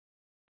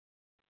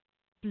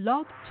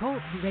Blog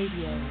Talk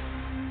Radio.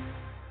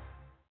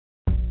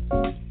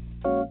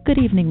 Good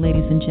evening,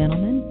 ladies and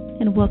gentlemen,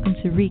 and welcome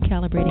to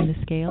Recalibrating the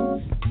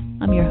Scales.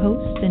 I'm your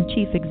host and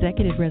Chief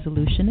Executive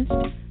Resolutionist,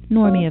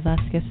 Normia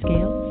Vasquez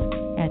Scales,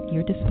 at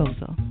your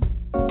disposal.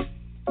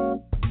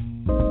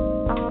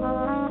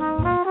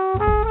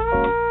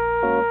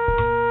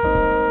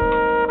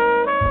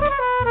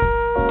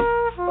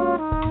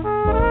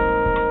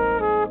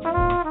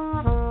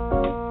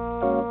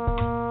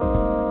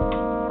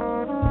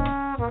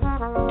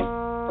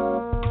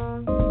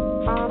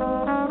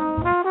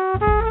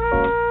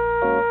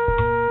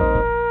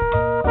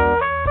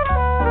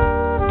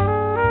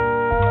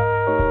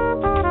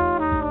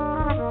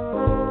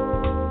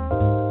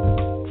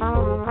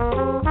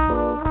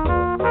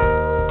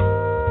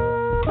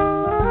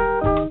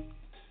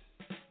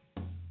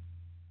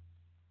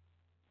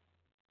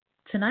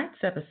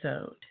 Tonight's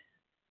episode,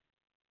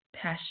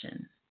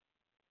 Passion,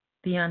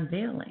 the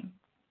Unveiling,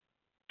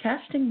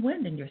 Casting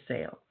Wind in Your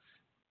Sails.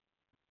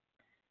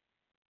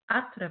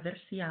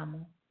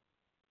 Attraversiamo.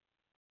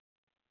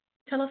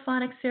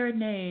 Telephonic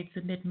serenades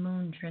amid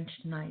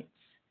moon-drenched nights,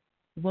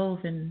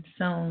 woven,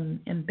 sewn,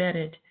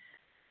 embedded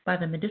by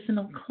the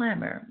medicinal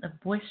clamor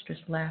of boisterous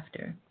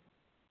laughter,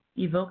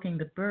 evoking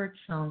the bird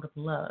song of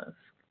love,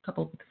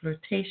 coupled with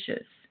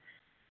flirtatious,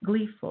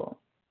 gleeful,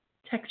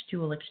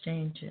 textual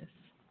exchanges.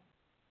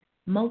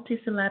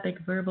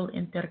 Multisyllabic verbal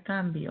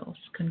intercambios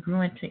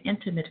congruent to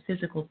intimate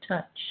physical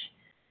touch,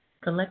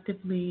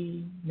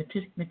 collectively,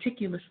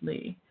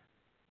 meticulously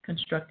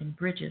constructing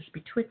bridges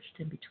betwixt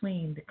and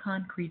between the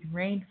concrete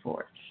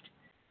rainforest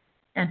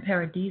and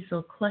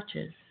paradisal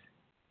clutches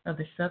of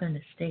the southern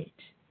estate,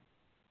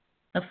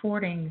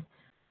 affording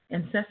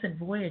incessant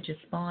voyages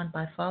spawned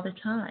by Father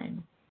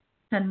Time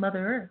and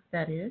Mother Earth,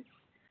 that is,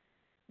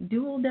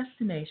 dual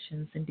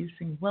destinations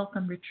inducing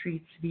welcome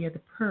retreats via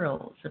the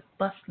pearls of the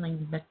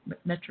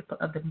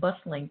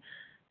bustling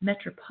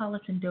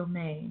metropolitan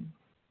domain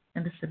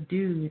and the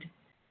subdued,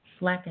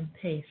 slackened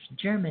pace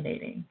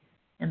germinating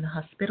in the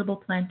hospitable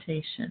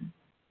plantation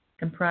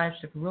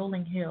comprised of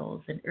rolling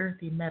hills and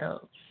earthy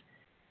meadows,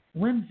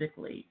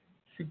 whimsically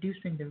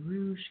seducing the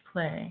rouge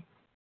clay.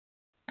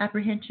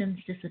 Apprehensions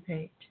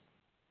dissipate,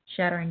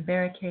 shattering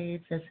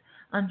barricades as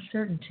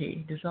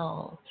uncertainty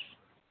dissolves,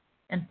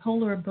 and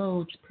polar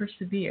abodes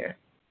persevere,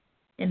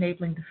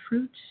 enabling the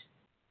fruits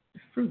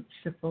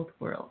of both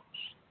worlds,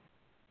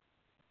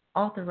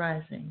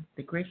 authorizing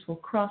the graceful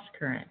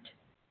cross-current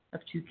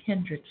of two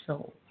kindred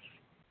souls.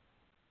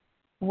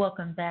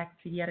 Welcome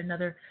back to yet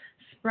another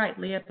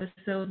sprightly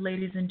episode,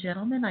 ladies and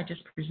gentlemen. I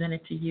just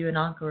presented to you an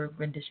encore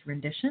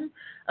rendition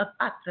of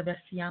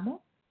Attraversiamo,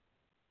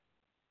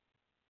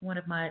 one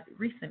of my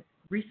recent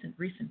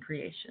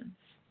creations.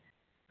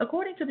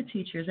 According to the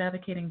teachers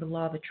advocating the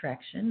law of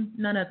attraction,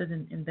 none other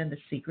than the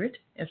secret,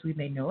 as we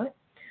may know it,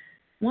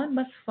 one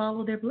must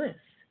follow their bliss.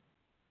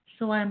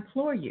 So I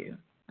implore you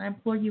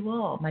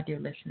all, my dear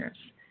listeners,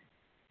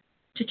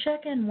 to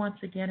check in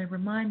once again and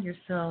remind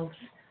yourselves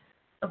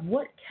of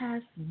what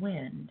casts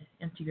wind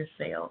into your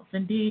sails.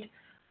 Indeed,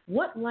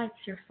 what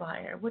lights your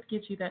fire? What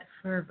gives you that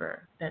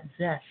fervor, that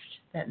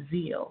zest, that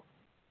zeal?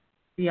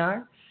 The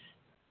arts,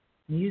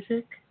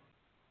 music,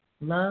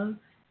 love,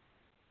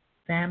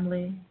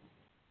 family,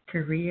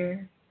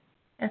 career,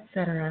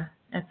 etc.,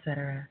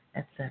 etc.,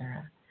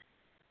 etc.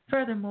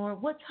 Furthermore,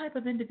 what type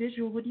of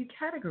individual would you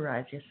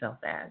categorize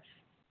yourself as?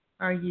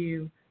 Are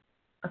you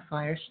a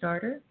fire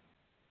starter,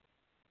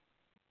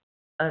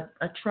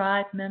 a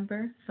tribe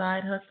member,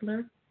 side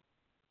hustler,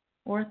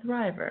 or a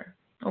thriver?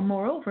 Or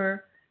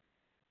moreover,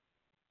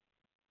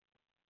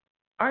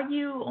 are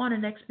you on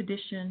an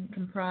expedition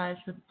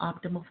comprised of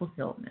optimal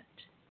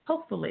fulfillment?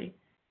 Hopefully,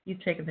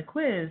 you've taken the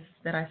quiz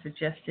that I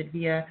suggested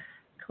via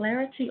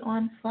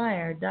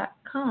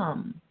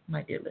clarityonfire.com,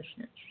 my dear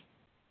listeners.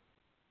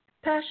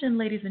 Passion,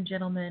 ladies and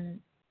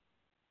gentlemen,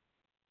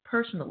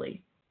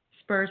 personally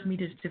spurs me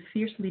to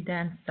fiercely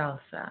dance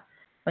salsa,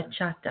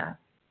 bachata,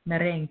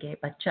 merengue,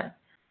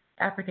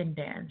 African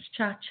dance,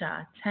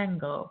 cha-cha,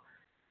 tango,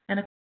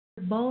 and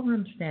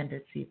ballroom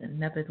standards even,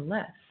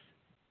 nevertheless.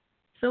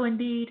 So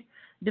indeed,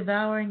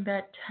 devouring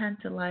that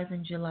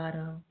tantalizing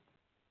gelato,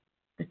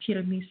 the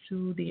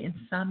tiramisu, the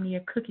insomnia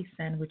cookie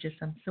sandwiches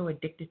I'm so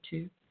addicted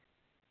to,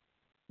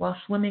 while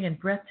swimming in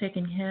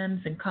breathtaking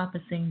hymns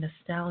encompassing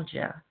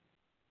nostalgia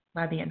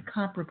by the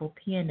incomparable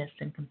pianist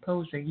and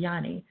composer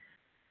Yanni,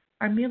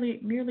 are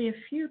merely a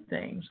few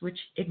things which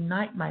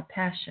ignite my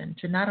passion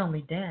to not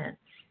only dance,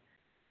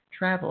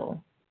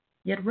 travel,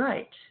 yet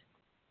write.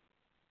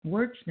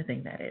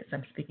 Wordsmithing, that is,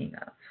 I'm speaking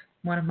of.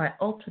 One of my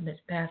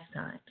ultimate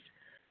pastimes,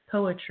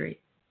 poetry,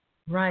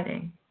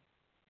 writing.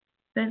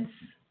 Since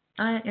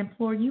I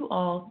implore you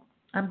all,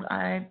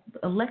 I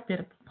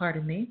elected,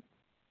 to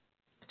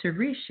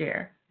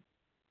reshare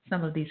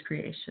some of these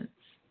creations.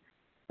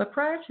 But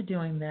prior to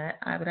doing that,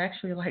 I would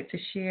actually like to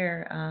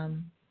share,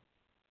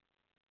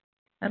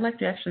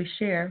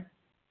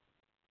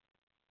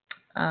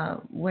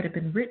 what had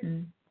been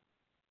written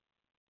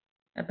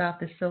about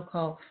this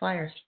so-called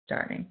fire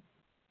starting.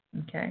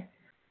 Okay?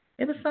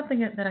 It was something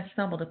that I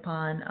stumbled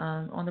upon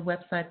on the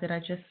website that I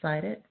just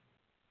cited,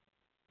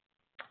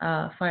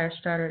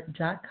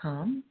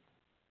 firestarter.com.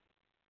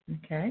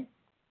 Okay,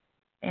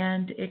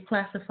 and it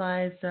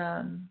classifies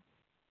us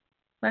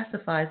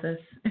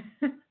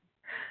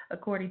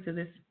according to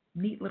this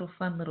neat little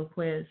fun little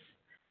quiz,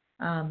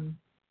 um,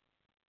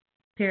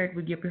 paired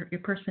with your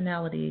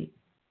personality,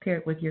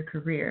 paired with your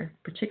career,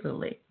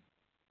 particularly.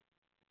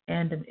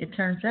 And it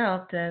turns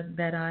out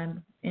that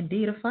I'm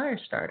indeed a fire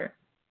starter,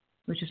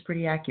 which is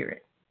pretty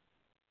accurate.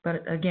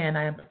 But again,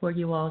 I implore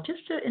you all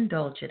just to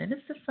indulge it, and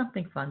it's just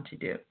something fun to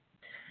do.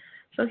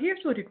 So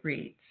here's what it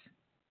reads: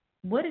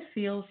 what it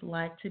feels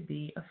like to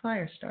be a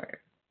fire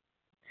starter.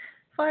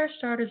 Fire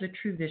starters are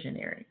true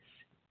visionaries.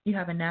 You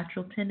have a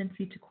natural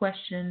tendency to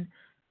question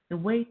the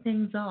way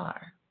things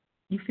are.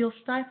 You feel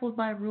stifled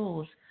by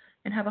rules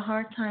and have a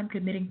hard time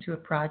committing to a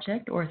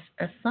project or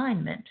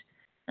assignment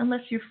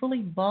unless you're fully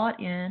bought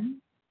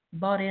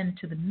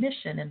into the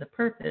mission and the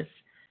purpose,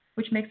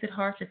 which makes it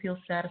hard to feel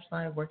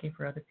satisfied working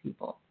for other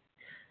people.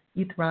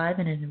 You thrive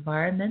in an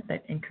environment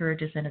that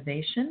encourages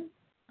innovation,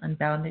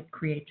 unbounded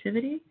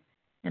creativity,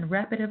 and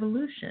rapid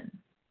evolution.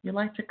 You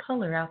like to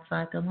color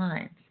outside the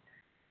lines.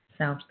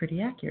 Sounds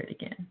pretty accurate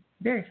again.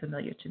 Very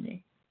familiar to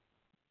me.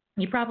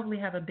 You probably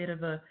have a bit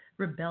of a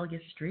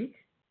rebellious streak.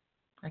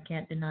 I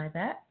can't deny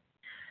that.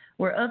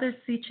 Where others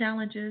see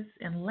challenges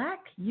and lack,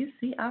 you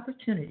see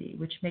opportunity,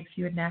 which makes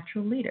you a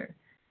natural leader.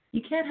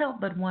 You can't help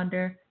but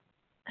wonder,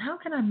 how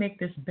can I make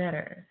this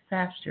better,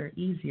 faster,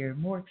 easier,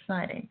 more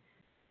exciting?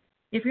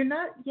 If you're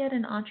not yet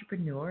an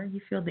entrepreneur,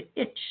 you feel the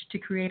itch to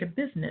create a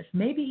business,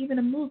 maybe even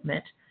a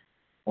movement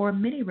or a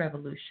mini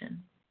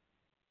revolution.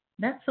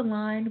 That's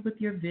aligned with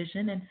your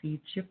vision and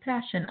feeds your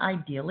passion.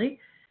 Ideally,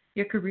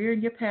 your career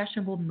and your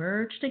passion will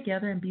merge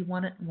together and be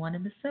one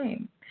and the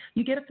same.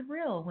 You get a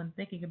thrill when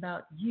thinking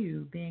about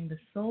you being the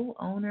sole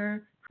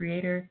owner,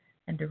 creator,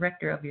 and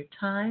director of your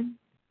time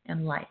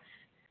and life.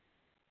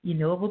 You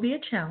know it will be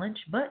a challenge,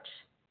 but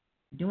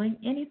doing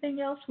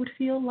anything else would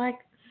feel like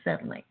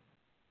settling.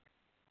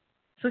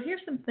 So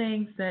here's some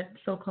things that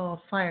so-called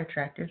fire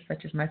attractors,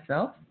 such as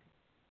myself,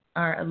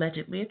 are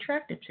allegedly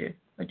attracted to.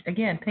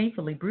 Again,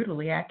 painfully,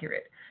 brutally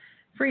accurate.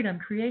 Freedom,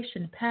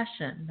 creation,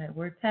 passion. That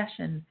word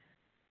passion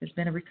has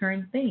been a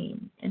recurring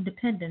theme.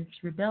 Independence,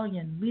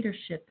 rebellion,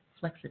 leadership,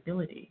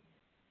 flexibility.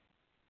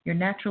 Your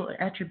natural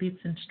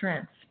attributes and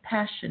strengths: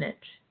 passionate,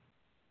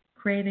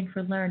 craving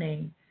for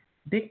learning,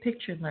 big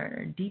picture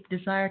learner, deep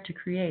desire to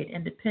create,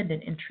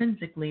 independent,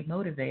 intrinsically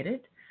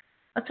motivated,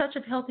 a touch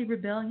of healthy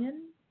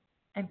rebellion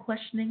and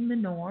questioning the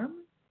norm,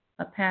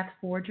 a path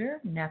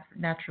forger,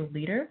 natural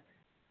leader,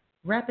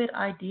 rapid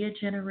idea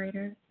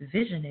generator,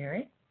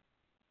 visionary,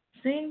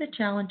 seeing the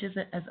challenges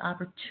as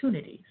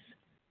opportunities,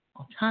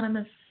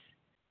 autonomous.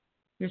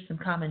 Here's some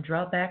common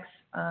drawbacks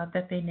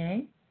that they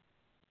name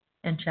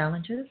and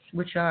challenges,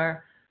 which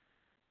are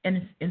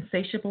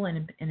insatiable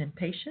and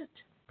impatient,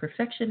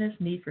 perfectionist,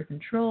 need for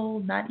control,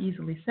 not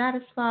easily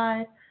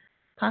satisfied,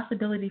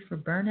 possibility for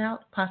burnout,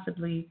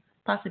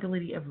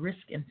 possibility of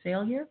risk and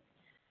failure,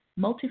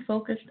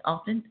 multi-focused,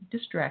 often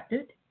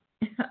distracted,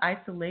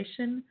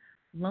 isolation,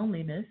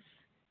 loneliness,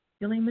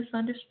 feeling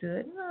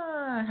misunderstood.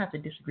 I have to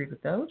disagree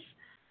with those.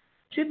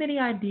 Too many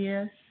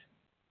ideas,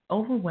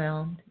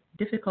 overwhelmed,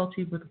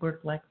 difficulty with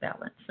work-life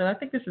balance. So I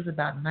think this is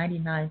about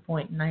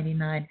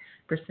 99.99%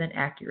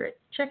 accurate.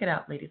 Check it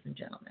out, ladies and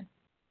gentlemen.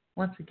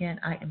 Once again,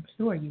 I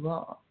implore you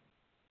all.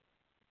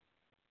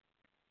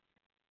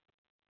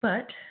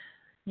 But,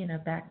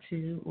 back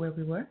to where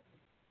we were.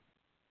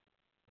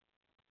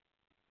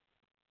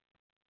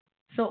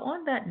 So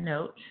on that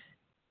note,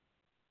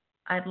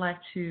 I'd like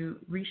to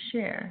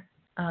reshare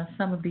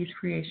some of these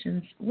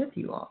creations with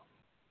you all.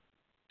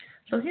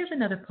 So here's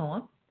another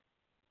poem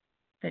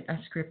that I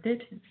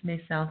scripted. It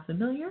may sound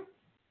familiar,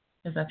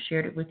 as I've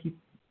shared it with you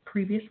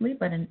previously,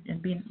 but in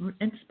being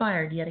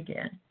inspired yet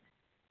again.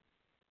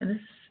 And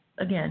this,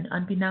 again,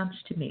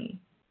 unbeknownst to me,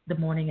 the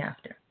morning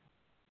after.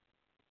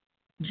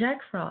 Jack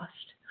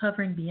Frost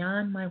hovering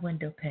beyond my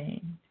window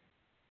pane,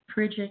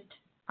 frigid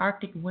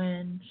Arctic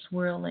wind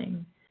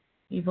swirling,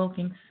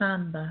 evoking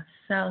samba,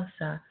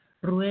 salsa,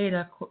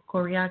 rueda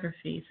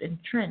choreographies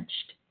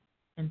entrenched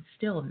in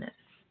stillness,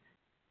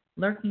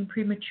 lurking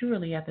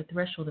prematurely at the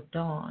threshold of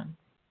dawn,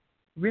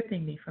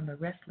 ripping me from a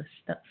restless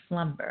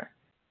slumber,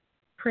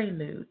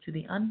 prelude to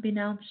the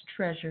unbeknownst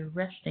treasure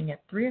resting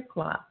at 3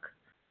 o'clock,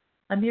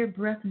 a mere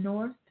breath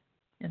north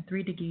and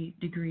 3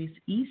 degrees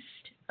east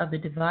of the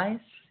device,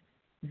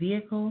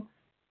 vehicle,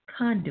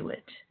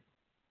 conduit,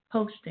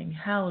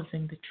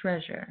 housing the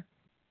treasure,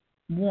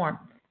 warmth,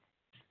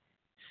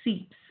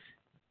 seeps,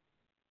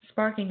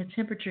 sparking a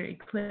temperature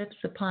eclipse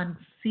upon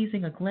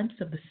seizing a glimpse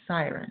of the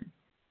siren,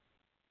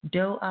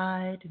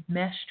 doe-eyed,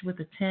 meshed with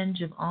a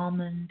tinge of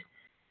almond,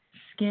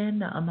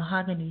 skin a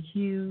mahogany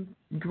hue,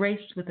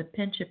 graced with a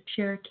pinch of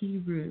Cherokee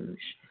rouge,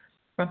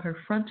 from her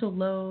frontal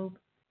lobe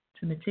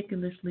to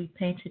meticulously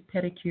painted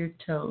pedicured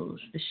toes,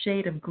 the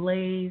shade of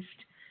glazed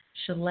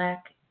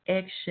shellac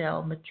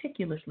eggshell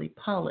meticulously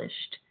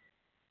polished,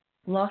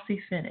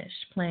 glossy finish,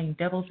 playing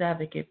devil's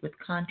advocate with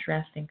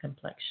contrasting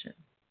complexion.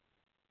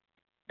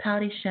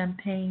 Pouty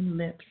champagne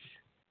lips,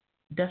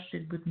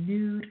 dusted with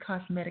nude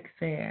cosmetic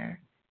fare,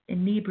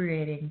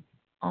 inebriating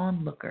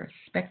onlookers,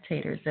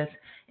 spectators as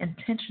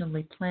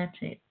intentionally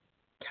planted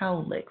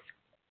cowlicks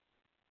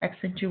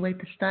accentuate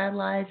the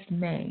stylized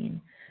mane,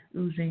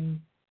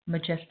 oozing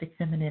majestic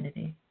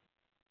femininity,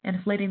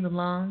 inflating the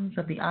lungs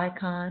of the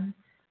icon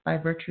by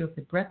virtue of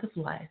the breath of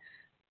life.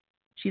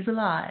 She's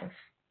alive.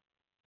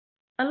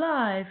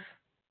 Alive!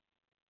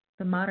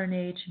 The modern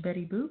age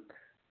Betty Boop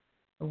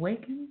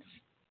awakens,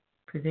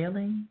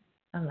 prevailing,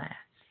 alas.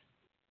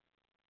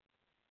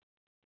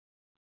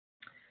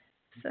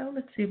 So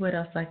let's see what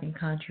else I can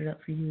conjure up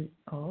for you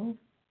all.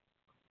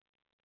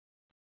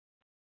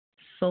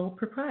 Sole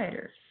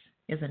proprietors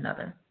is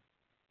another.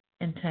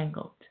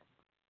 Entangled.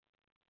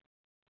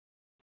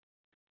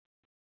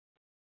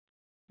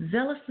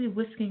 Zealously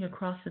whisking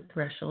across the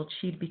threshold,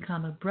 she'd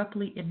become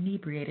abruptly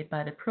inebriated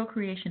by the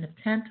procreation of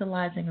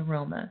tantalizing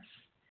aromas,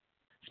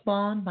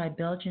 spawned by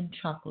Belgian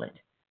chocolate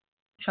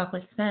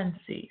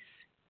fancies,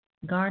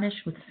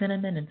 garnished with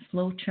cinnamon and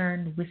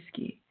slow-churned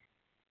whiskey.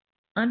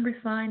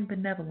 Unrefined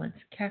benevolence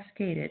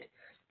cascaded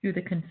through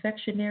the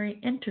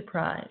confectionery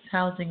enterprise,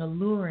 housing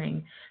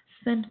alluring,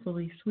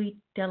 sinfully sweet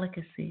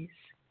delicacies,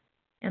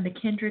 and the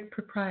kindred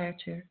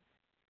proprietor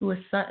who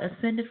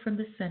ascended from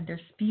the cinder,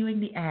 spewing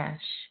the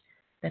ash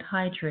that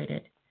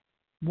hydrated,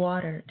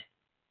 watered,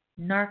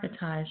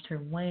 narcotized her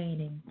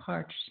waning,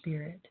 parched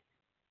spirit.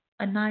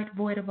 A night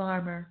void of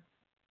armor,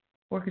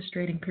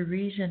 orchestrating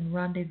Parisian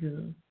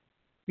rendezvous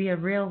via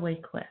railway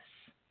quests,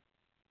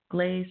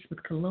 glazed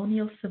with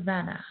colonial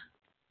savannah,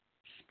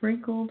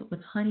 sprinkled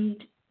with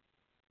honeyed,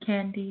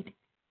 candied,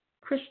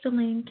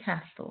 crystalline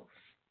castles,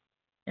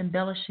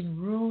 embellishing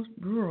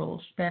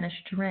rural Spanish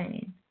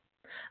terrain.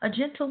 A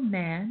gentle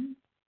man,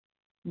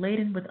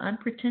 laden with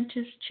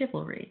unpretentious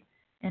chivalry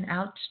and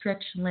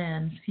outstretched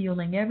limbs,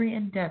 fueling every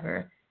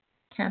endeavor,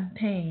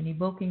 campaign,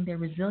 evoking their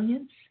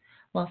resilience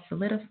while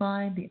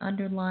solidifying the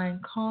underlying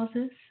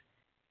causes,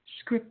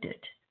 scripted,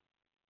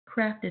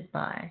 crafted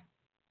by,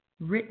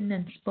 written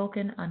and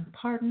spoken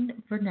unpardoned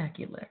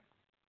vernacular,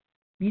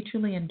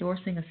 mutually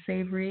endorsing a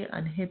savory,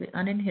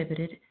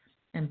 uninhibited,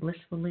 and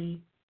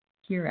blissfully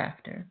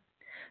hereafter,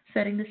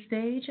 setting the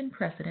stage and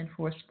precedent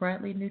for a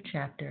sprightly new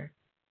chapter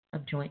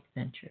of joint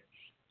ventures.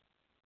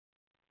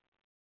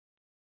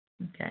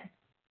 Okay.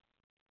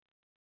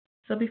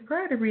 So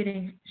prior to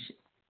reading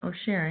or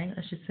sharing,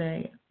 I should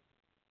say,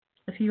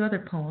 a few other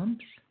poems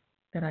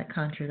that I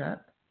conjured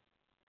up,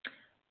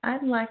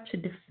 I'd like to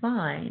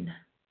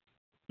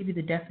give you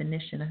the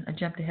definition. I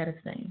jumped ahead of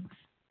things.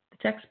 The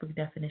textbook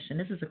definition,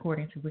 this is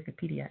according to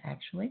Wikipedia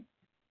actually,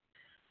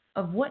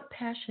 of what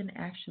passion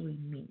actually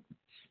means.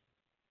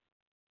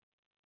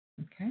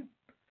 Okay?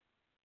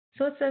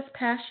 So it says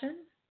passion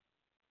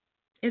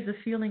is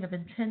a feeling of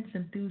intense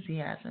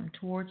enthusiasm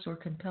towards or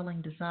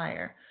compelling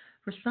desire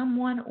for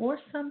someone or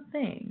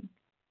something.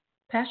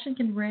 Passion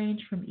can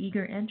range from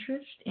eager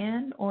interest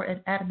in or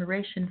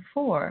admiration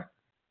for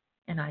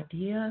an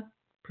idea,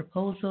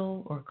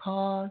 proposal, or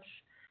cause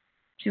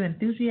to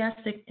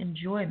enthusiastic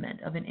enjoyment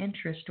of an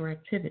interest or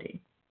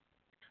activity,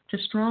 to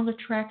strong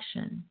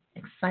attraction,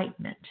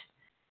 excitement,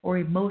 or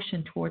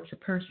emotion towards a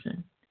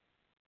person.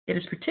 It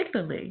is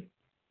particularly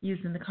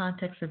used in the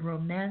context of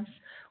romance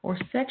or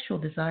sexual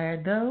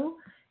desire, though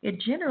it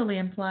generally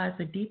implies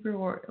a deeper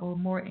or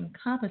more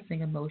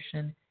encompassing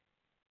emotion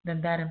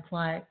than that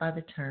implied by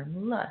the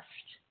term lust.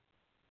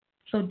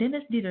 So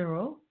Denis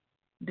Diderot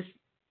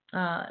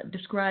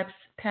describes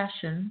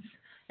passions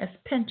as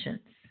penchants,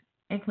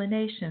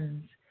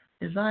 inclinations,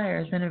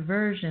 desires, and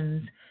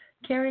aversions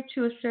carried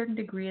to a certain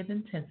degree of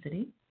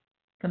intensity,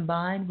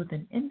 combined with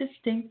an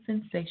indistinct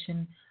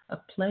sensation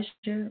of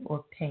pleasure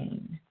or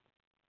pain,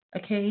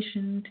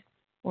 occasioned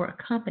or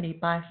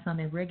accompanied by some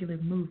irregular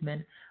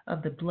movement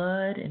of the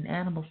blood and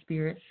animal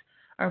spirits,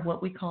 are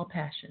what we call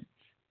passions.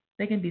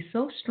 They can be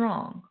so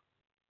strong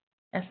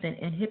as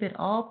to inhibit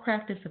all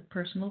practice of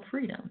personal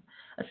freedom,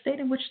 a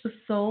state in which the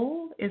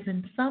soul is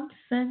in some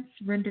sense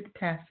rendered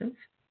passive,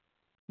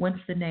 whence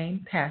the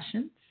name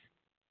passions.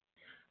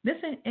 This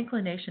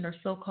inclination or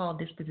so-called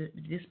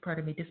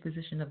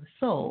disposition of the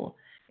soul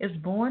is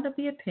born of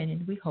the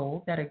opinion we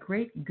hold that a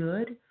great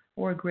good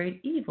or a great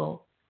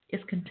evil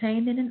is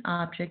contained in an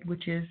object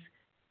which is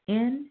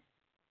in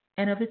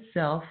and of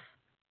itself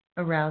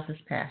arouses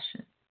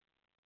passion.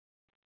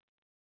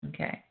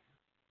 Okay,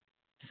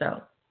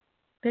 so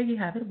there you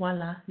have it.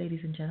 Voila, ladies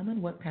and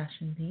gentlemen, what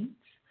passion means.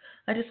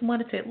 I just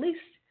wanted to at least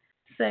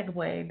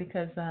segue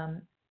because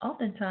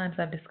oftentimes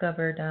I've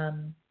discovered,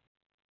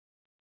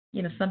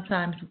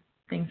 sometimes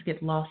things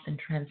get lost in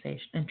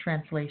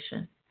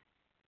translation.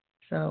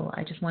 So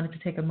I just wanted to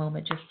take a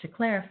moment just to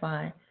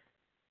clarify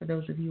for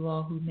those of you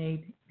all who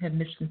may have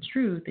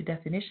misconstrued the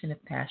definition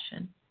of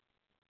passion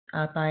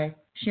by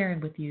sharing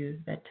with you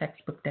that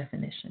textbook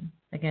definition,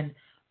 again,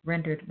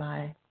 rendered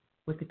by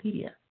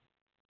Wikipedia.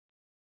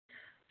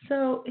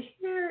 So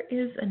here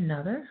is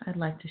another I'd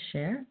like to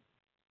share.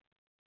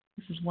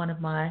 This is one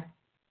of my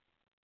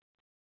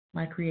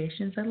my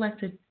creations, I'd like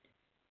to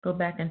go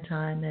back in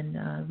time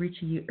and read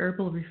to you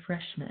Herbal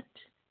Refreshment.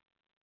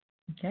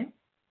 Okay?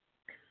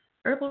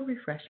 Herbal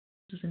Refreshment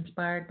was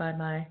inspired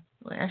by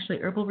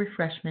Herbal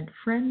Refreshment,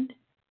 Friend,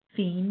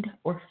 Fiend,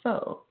 or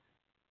Foe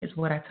is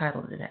what I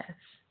titled it as.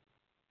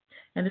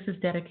 And this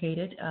is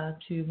dedicated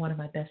to one of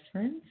my best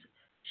friends,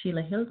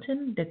 Sheila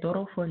Hilton de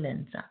Toro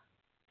Forlenza.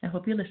 I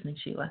hope you're listening,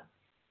 Sheila.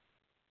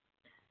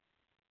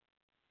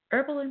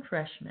 Herbal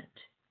Refreshment,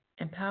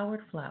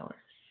 Empowered Flowers,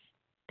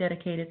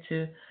 dedicated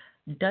to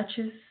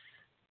Duchess,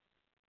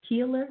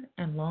 healer,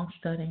 and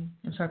long-standing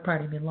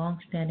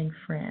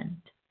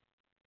friend.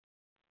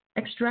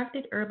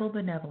 Extracted herbal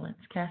benevolence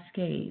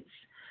cascades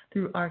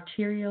through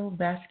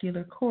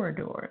arteriovascular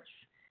corridors,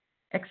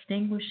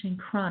 extinguishing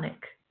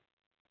chronic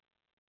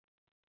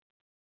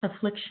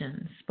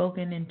afflictions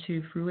spoken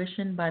into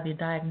fruition by the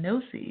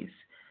diagnoses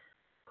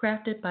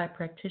crafted by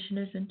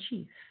practitioners in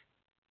chief.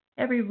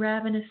 Every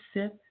ravenous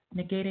sip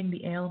negating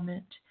the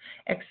ailment,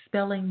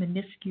 expelling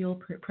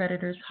minuscule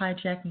predators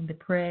hijacking the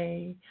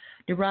prey,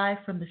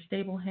 derived from the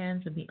stable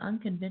hands of the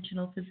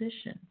unconventional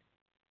physician,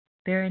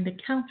 bearing the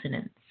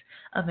countenance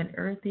of an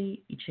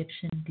earthy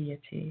Egyptian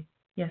deity.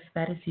 Yes,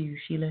 that is you,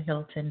 Sheila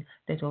Hilton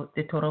de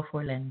Toro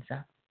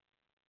Forlenza.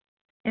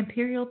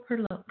 Imperial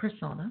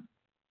persona,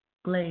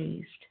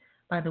 glazed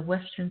by the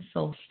western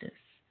solstice,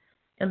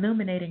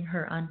 illuminating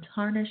her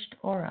untarnished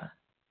aura,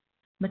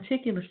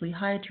 meticulously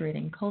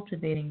hydrating,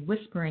 cultivating,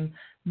 whispering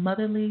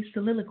motherly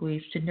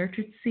soliloquies to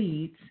nurtured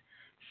seeds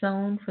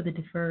sown for the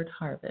deferred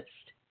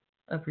harvest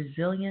of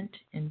resilient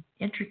and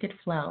intricate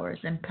flowers,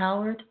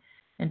 empowered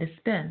and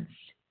dispensed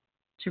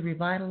to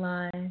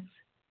revitalize,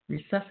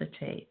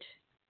 resuscitate,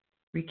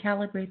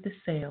 recalibrate the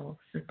scales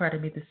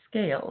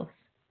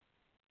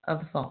of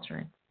the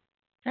faltering.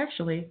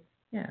 Actually,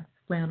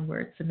 play on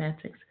words,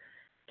 semantics.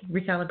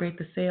 Recalibrate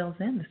the sails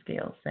and the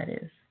scales, that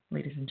is,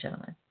 ladies and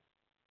gentlemen.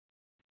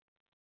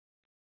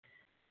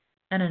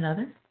 And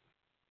another,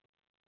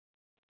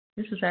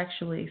 this was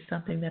actually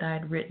something that I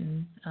had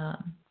written,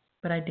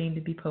 but I deemed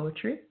to be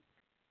poetry.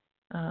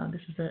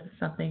 This is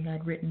something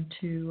I'd written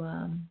to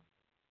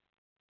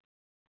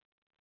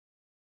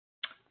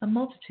a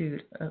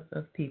multitude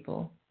of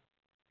people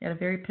at a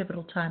very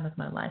pivotal time of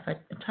my life. I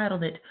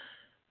titled it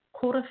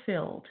Quota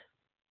Filled,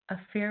 a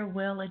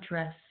Farewell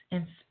Address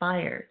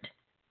Inspired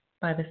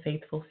by the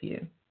Faithful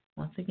Few.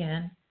 Once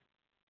again,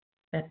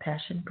 that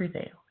passion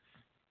prevails.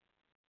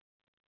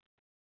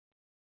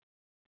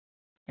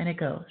 And it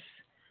goes,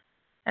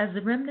 as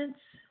the remnants,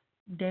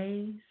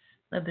 days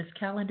of this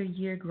calendar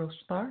year grow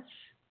sparse,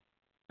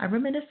 I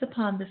reminisce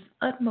upon this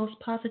utmost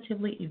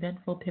positively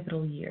eventful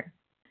pivotal year.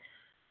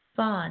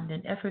 Fond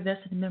and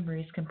effervescent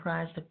memories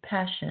comprised of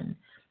passion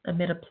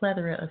amid a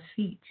plethora of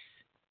feats,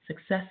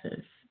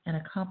 successes, and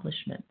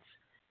accomplishments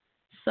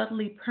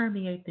subtly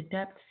permeate the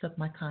depths of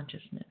my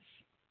consciousness.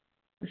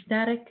 The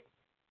static,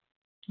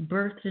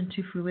 birthed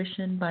into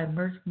fruition by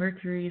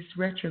Mercury's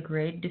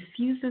retrograde,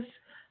 diffuses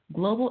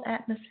global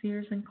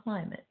atmospheres and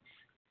climates,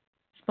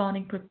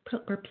 spawning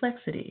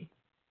perplexity,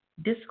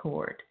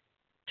 discord,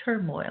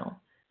 turmoil,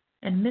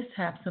 and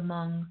mishaps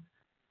among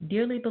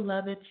dearly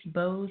beloved's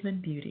beaux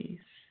and beauties,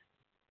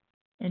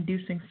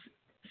 inducing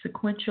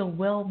sequential,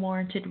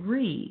 well-warranted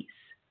re's,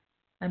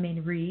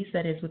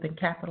 that is with a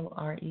capital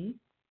R-E,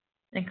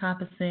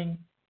 encompassing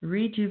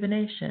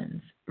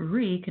rejuvenations,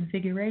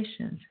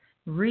 reconfigurations,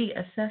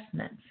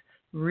 reassessments,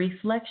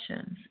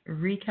 reflections,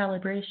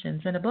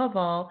 recalibrations, and above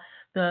all,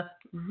 the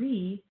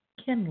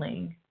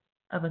rekindling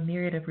of a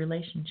myriad of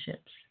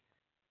relationships,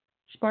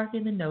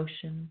 sparking the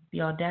notion,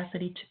 the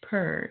audacity to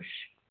purge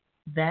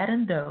that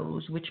and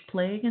those which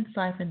plague and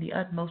siphon the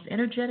utmost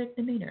energetic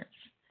demeanors,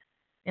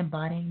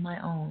 embodying my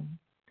own.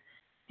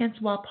 Hence,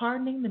 while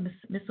pardoning the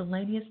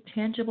miscellaneous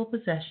tangible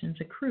possessions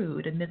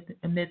accrued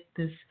amid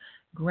this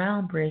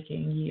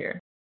groundbreaking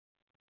year,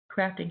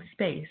 crafting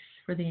space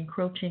for the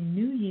encroaching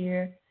new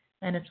year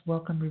and its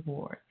welcome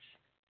rewards,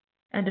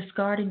 and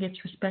discarding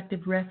its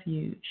respective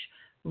refuge,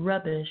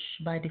 rubbish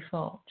by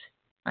default,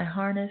 I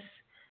harness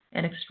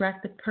and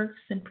extract the perks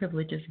and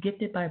privileges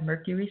gifted by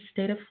Mercury's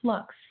state of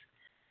flux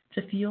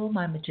to fuel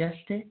my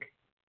majestic,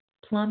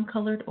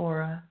 plum-colored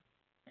aura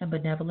and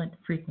benevolent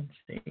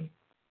frequency,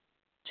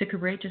 to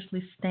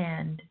courageously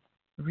stand,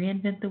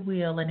 reinvent the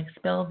wheel, and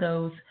expel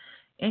those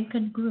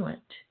incongruent,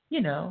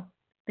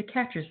 the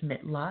catcher's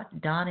mitt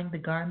lot, donning the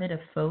garment of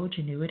faux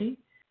genuity,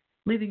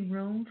 leaving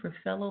room for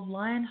fellow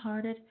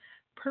lion-hearted,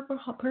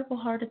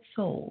 purple-hearted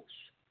souls,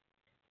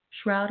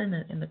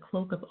 shrouded in the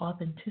cloak of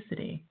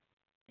authenticity,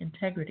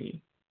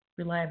 integrity,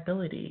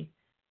 reliability,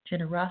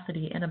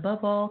 generosity, and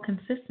above all,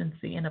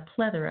 consistency in a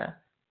plethora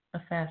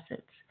of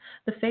facets.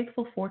 The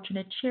faithful,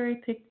 fortunate,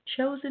 cherry-picked,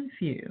 chosen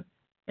few,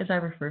 as I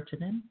refer to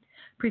them,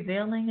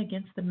 prevailing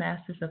against the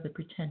masses of the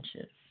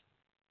pretentious,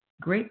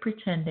 great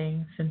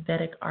pretending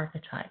synthetic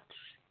archetypes.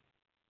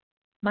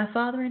 My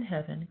Father in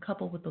heaven,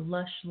 coupled with the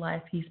lush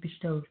life He's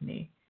bestowed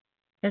me,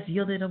 has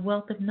yielded a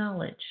wealth of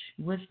knowledge,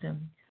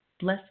 wisdom,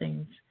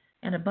 blessings,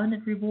 and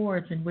abundant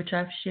rewards in which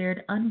I've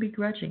shared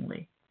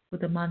unbegrudgingly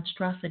with a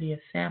monstrosity of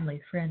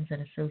family, friends,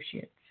 and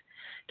associates.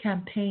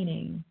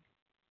 campaigning,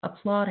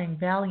 applauding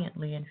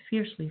valiantly and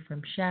fiercely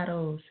from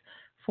shadows,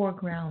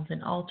 foregrounds,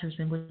 and altars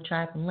in which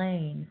I've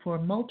lain for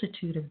a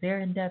multitude of their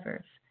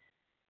endeavors,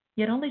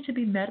 yet only to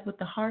be met with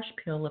the harsh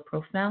pill of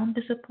profound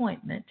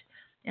disappointment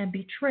and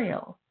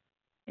betrayal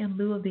in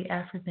lieu of the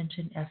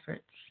aforementioned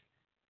efforts,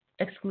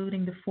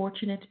 excluding the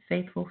fortunate,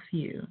 faithful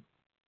few,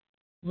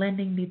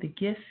 lending me the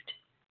gift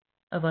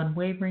of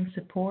unwavering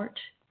support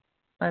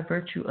by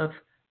virtue of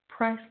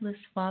priceless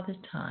Father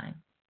Time,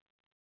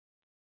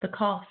 the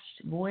cost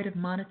void of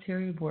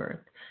monetary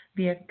worth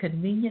via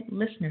convenient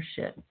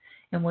listenership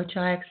in which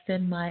I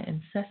extend my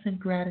incessant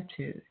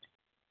gratitude.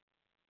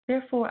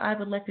 Therefore,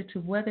 I've elected to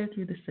weather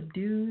through the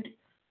subdued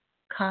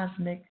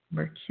cosmic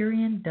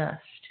Mercurian dust,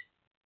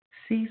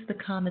 seize the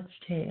comet's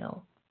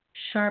tail,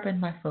 sharpen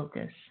my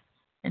focus,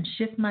 and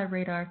shift my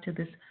radar to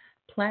this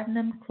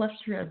platinum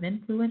cluster of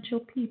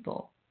influential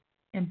people,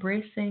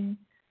 embracing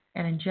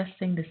and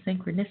ingesting the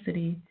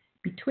synchronicity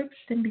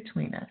betwixt and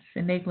between us,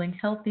 enabling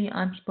healthy,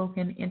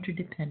 unspoken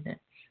interdependence,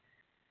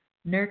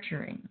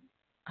 nurturing,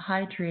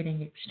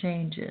 hydrating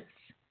exchanges.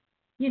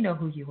 You know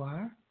who you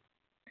are.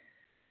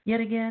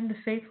 Yet again, the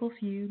faithful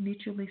few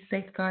mutually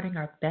safeguarding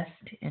our best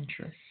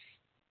interests.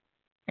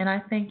 And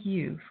I thank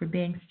you for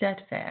being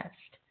steadfast,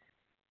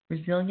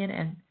 resilient,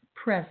 and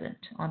present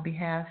on my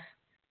behalf,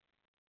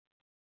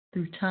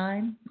 through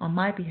time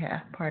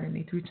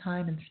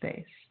and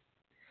space.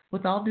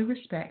 With all due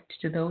respect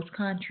to those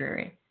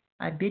contrary,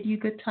 I bid you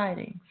good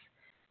tidings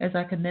as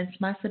I commence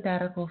my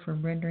sabbatical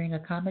from rendering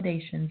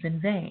accommodations in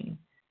vain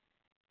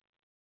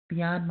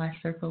beyond my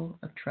circle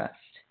of trust.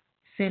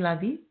 C'est la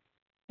vie,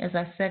 as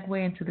I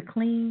segue into the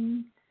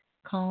clean,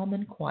 calm,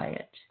 and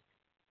quiet.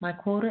 My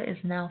quota is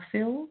now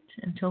filled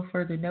until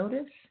further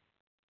notice.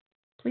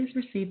 Please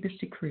receive this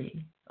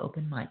decree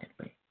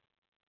open-mindedly.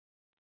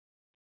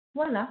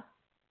 Voila.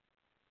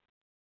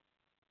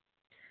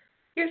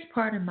 Here's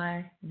part of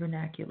my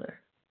vernacular.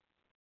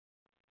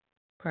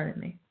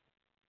 Pardon me.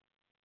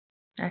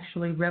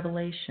 Actually,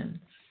 Revelations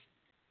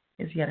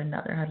is yet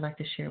another I'd like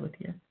to share with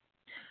you.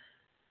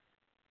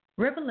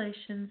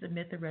 Revelations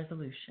Amid the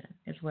Resolution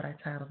is what I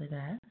titled it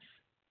as.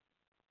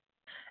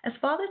 As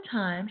Father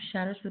Time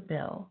shatters the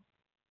bell,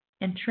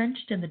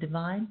 entrenched in the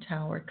divine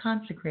tower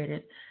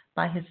consecrated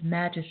by His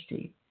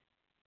Majesty,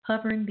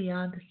 hovering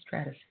beyond the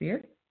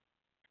stratosphere,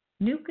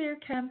 nuclear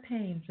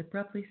campaigns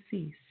abruptly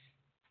cease,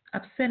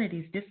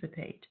 obscenities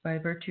dissipate by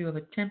virtue of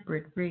a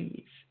temperate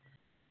breeze,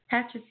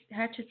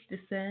 hatchets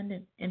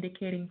descend,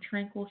 indicating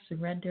tranquil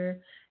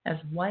surrender as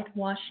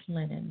whitewashed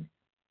linen,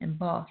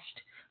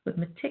 embossed with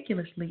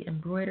meticulously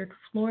embroidered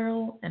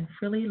floral and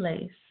frilly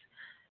lace,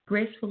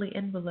 gracefully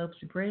envelopes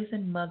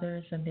brazen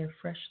mothers and their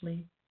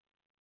freshly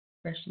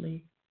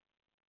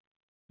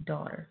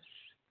daughters.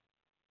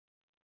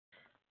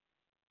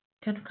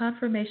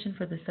 Confirmation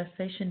for the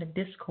cessation of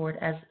discord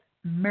as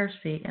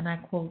mercy, and I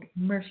quote,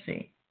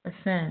 mercy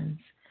ascends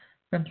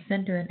from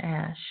cinder and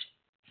ash,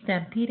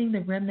 stampeding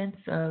the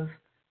remnants of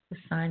the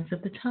signs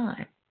of the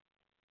time,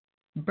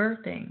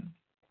 birthing,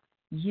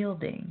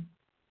 yielding,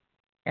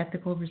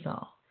 ethical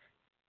resolve.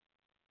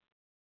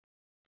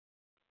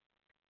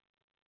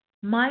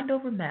 Mind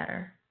over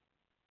matter,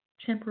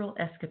 temporal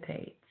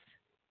escapades.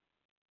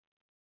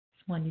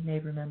 It's one you may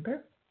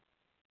remember.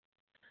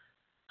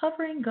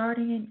 Hovering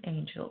guardian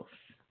angels,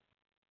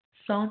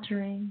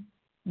 sauntering,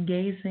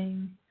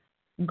 gazing,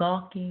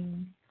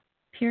 gawking,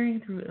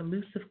 peering through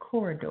elusive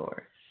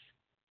corridors,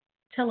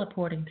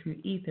 teleporting through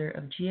ether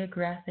of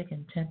geographic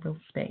and temporal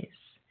space,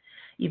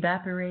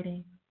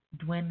 evaporating,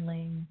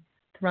 dwindling,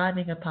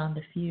 thriving upon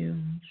the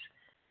fumes,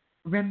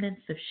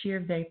 remnants of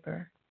sheer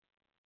vapor,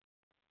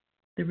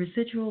 the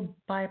residual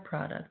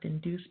byproduct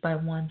induced by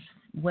one's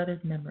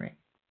weathered memory.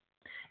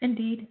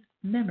 Indeed,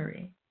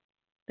 memory,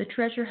 the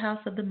treasure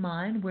house of the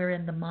mind,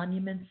 wherein the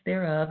monuments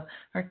thereof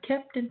are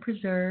kept and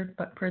preserved,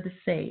 but per the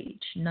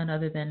sage, none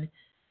other than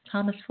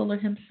Thomas Fuller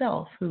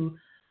himself, who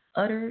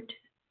uttered,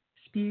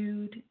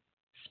 spewed,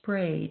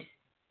 sprayed,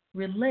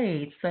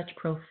 relayed such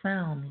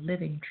profound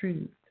living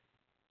truth.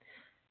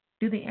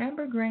 Do the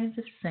amber grains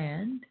of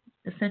sand,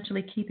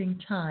 essentially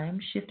keeping time,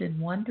 shift in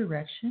one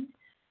direction,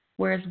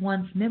 whereas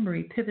one's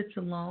memory pivots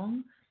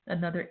along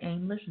another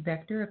aimless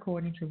vector,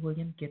 according to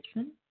William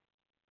Gibson?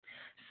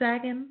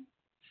 Sagging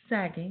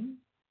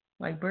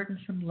like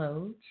burdensome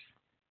loads,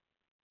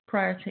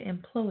 prior to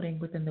imploding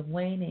within the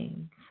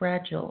waning,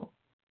 fragile,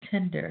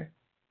 tender,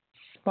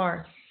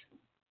 sparse,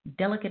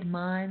 delicate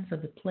minds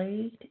of the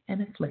plagued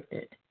and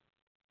afflicted.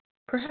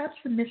 Perhaps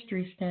the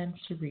mystery stands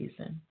to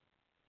reason,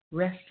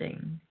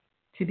 resting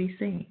to be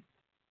seen.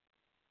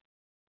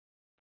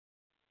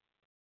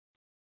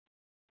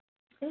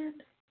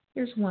 And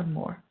here's one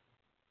more.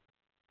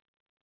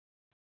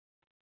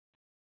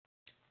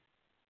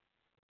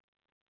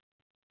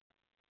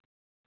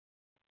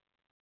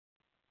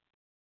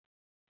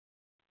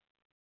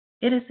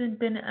 It has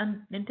been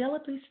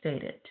indelibly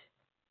stated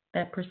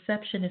that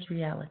perception is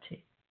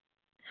reality.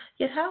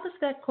 Yet how does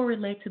that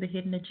correlate to the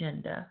hidden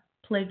agenda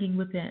plaguing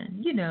within?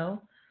 You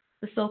know,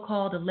 the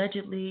so-called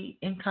allegedly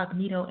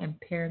incognito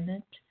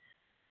impairment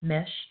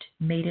meshed,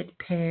 mated,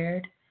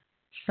 paired,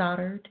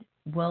 soldered,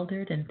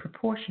 welded, and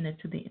proportionate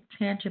to the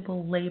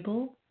tangible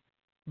label,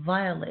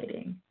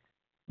 violating,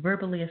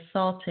 verbally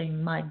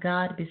assaulting my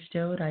God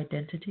bestowed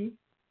identity,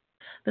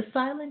 the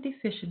silent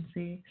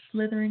deficiency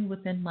slithering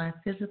within my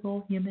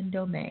physical human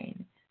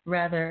domain,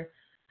 rather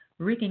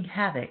wreaking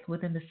havoc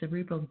within the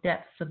cerebral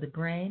depths of the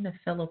brain of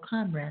fellow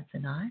comrades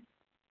and I,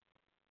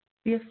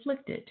 the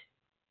afflicted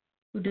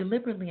who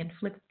deliberately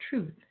inflict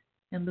truth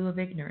in lieu of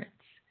ignorance,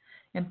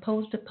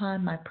 imposed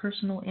upon my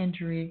personal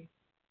injury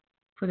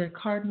for their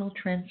cardinal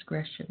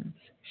transgressions,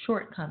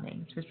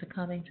 shortcomings for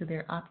succumbing to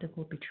their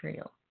optical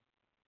betrayal,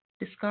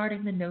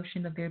 discarding the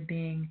notion of there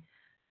being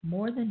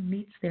more than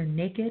meets their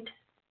naked,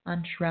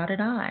 unshrouded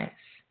eyes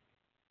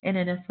in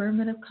an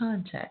affirmative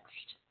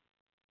context,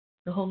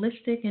 the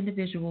holistic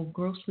individual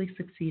grossly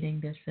succeeding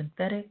their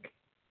synthetic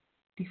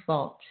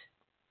default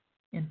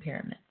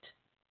impairment.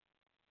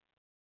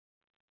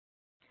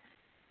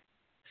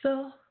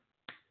 So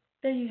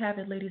there you have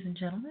it, ladies and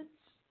gentlemen.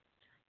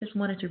 Just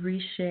wanted to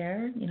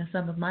reshare,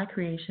 some of my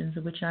creations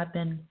of which I've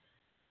been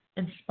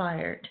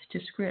inspired to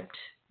script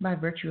by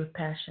virtue of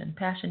passion.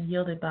 Passion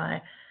yielded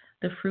by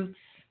the fruits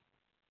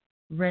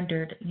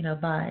rendered,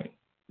 by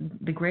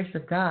the grace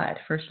of God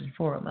first and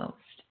foremost,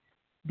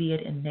 be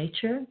it in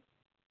nature,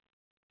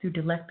 through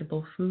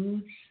delectable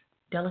foods,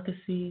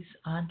 delicacies,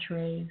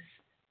 entrees,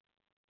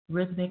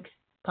 rhythmic,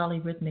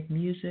 polyrhythmic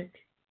music,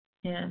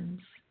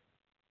 hymns.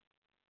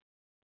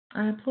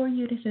 I implore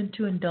you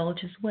to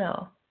indulge as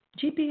well.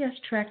 GPS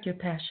track your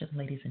passion,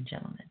 ladies and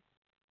gentlemen,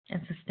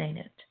 and sustain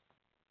it.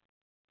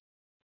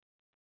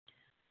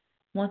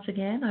 Once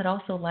again, I'd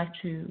also like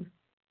to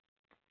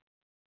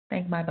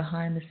thank my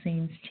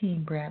behind-the-scenes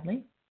team,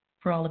 Bradley,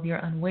 for all of your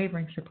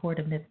unwavering support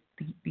amid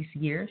these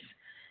years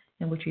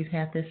in which we've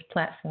had this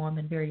platform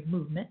and varied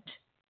movement.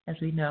 As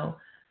we know,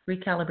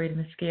 Recalibrating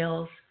the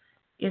Scales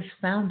is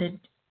founded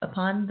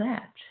upon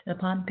that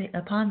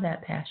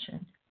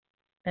passion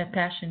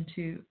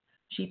to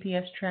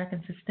GPS track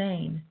and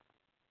sustain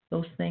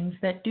those things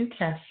that do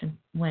cast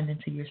wind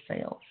into your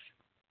sails,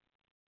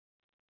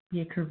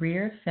 be it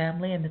career,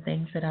 family, and the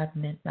things that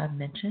I've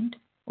mentioned,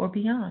 or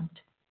beyond.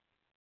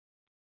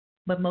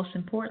 But most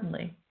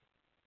importantly,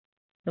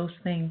 those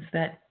things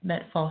that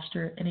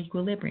foster an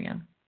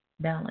equilibrium,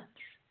 balance.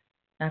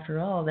 After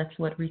all, that's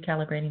what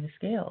recalibrating the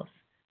scales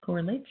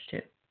correlates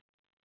to.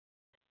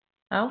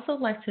 I also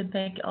like to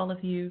thank all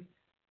of you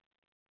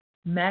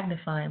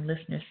magnifying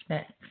listeners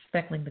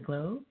speckling the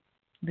globe.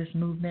 This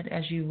movement,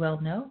 as you well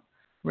know,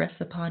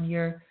 rests upon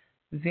your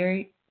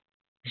very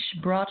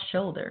broad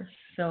shoulders,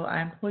 so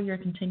I implore your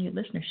continued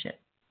listenership.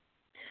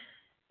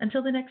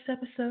 Until the next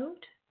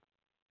episode,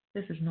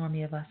 this is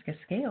Normia Vasquez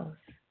Scales,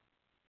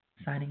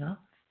 signing off.